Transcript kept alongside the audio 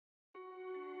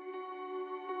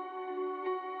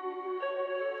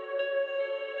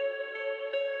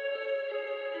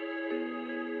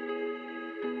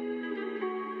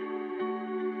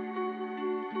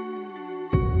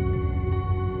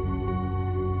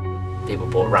people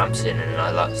brought ramps in, and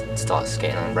I like started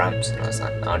skating on ramps, and I was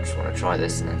like, I just want to try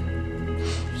this, and then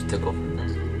just took off from there.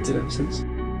 Did it ever since?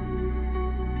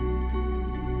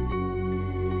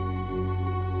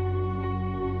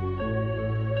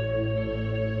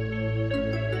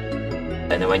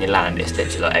 And then when you land, it's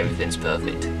literally like everything's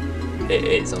perfect. It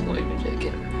is, I'm not even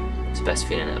joking. It's the best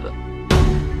feeling ever.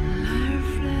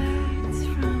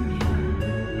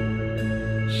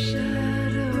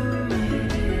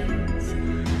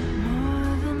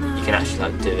 You can actually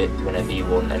like do it whenever you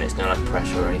want, and it's no like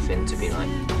pressure or anything to be like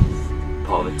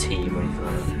part of a team or anything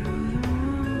like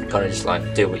that. You kind of just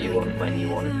like do what you want when you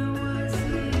want it.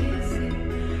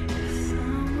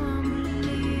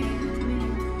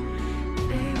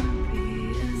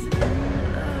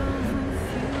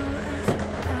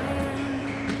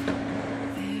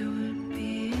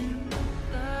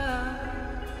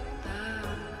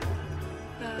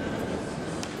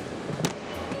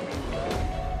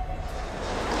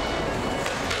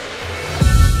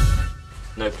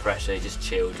 No pressure, just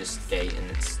chill, just skate,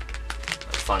 and it's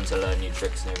fun to learn new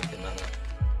tricks and everything like that.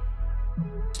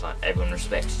 It's like everyone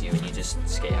respects you and you just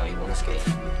skate how you want to skate.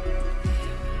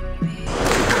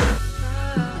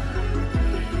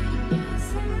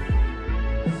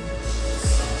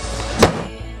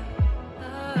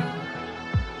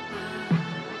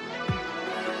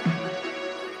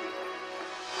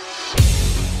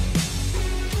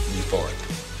 Euphoric.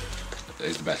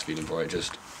 It's the best feeling for it,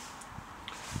 just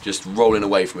rolling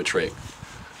away from a trick.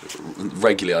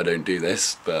 Regularly I don't do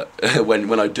this, but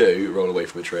when I do roll away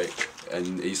from a trick,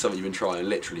 and it's something you've been trying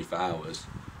literally for hours,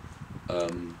 I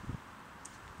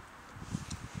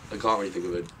can't really think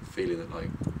of a feeling that like...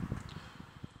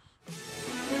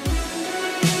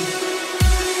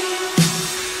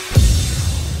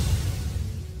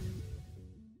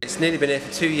 It's nearly been here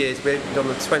for 2 years. We opened on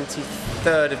the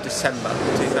 23rd of December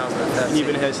 2013. And you've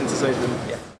been here since it's opened?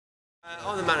 Yeah.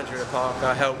 I'm the manager of the park.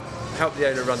 I help the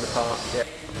owner run the park. Yeah.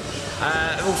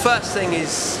 Well, first thing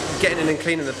is getting in and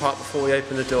cleaning the park before we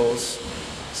open the doors.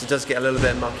 So it does get a little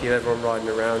bit mucky with everyone riding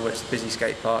around when it's a busy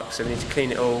skate park. So we need to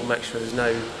clean it all, make sure there's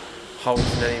no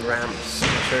holes in any ramps,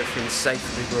 make sure everything's safe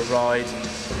for people to ride.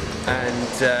 And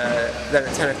then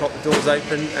at 10 o'clock the doors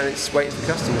open and it's waiting for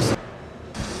customers.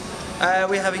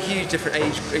 We have a huge different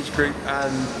age group.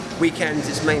 Weekends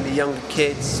it's mainly younger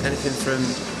kids, anything from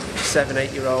 7,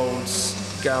 8-year-olds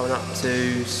going up to,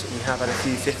 we have had a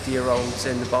few 50-year-olds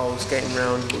in the bowl skating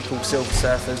around, what we call silver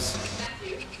surfers.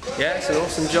 Yeah, it's an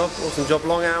awesome job,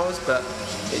 long hours, but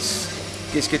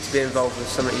it's good to be involved with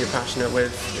something you're passionate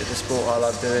with. It's a sport I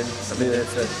love doing. I've been doing it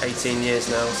for 18 years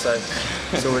now, so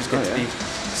it's always good to be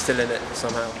still in it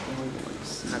somehow.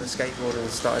 I had a skateboard and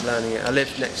started learning it. I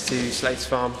lived next to Slade's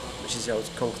Farm, which is the old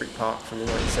concrete park from the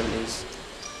 1970s,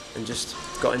 and just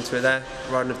got into it there,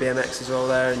 riding a BMX as well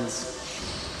there, and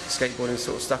skateboarding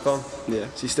sort of stuck on. Yeah,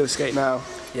 so you still skate now?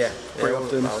 Yeah, pretty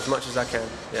often? Well, as much as I can,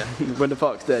 yeah. When the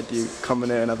park's dead, do you come in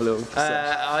here and have a little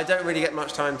I don't really get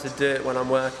much time to do it when I'm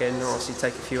working. I obviously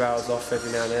take a few hours off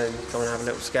every now and then, come and have a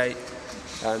little skate.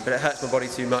 But it hurts my body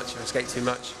too much if I skate too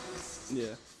much.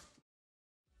 Yeah.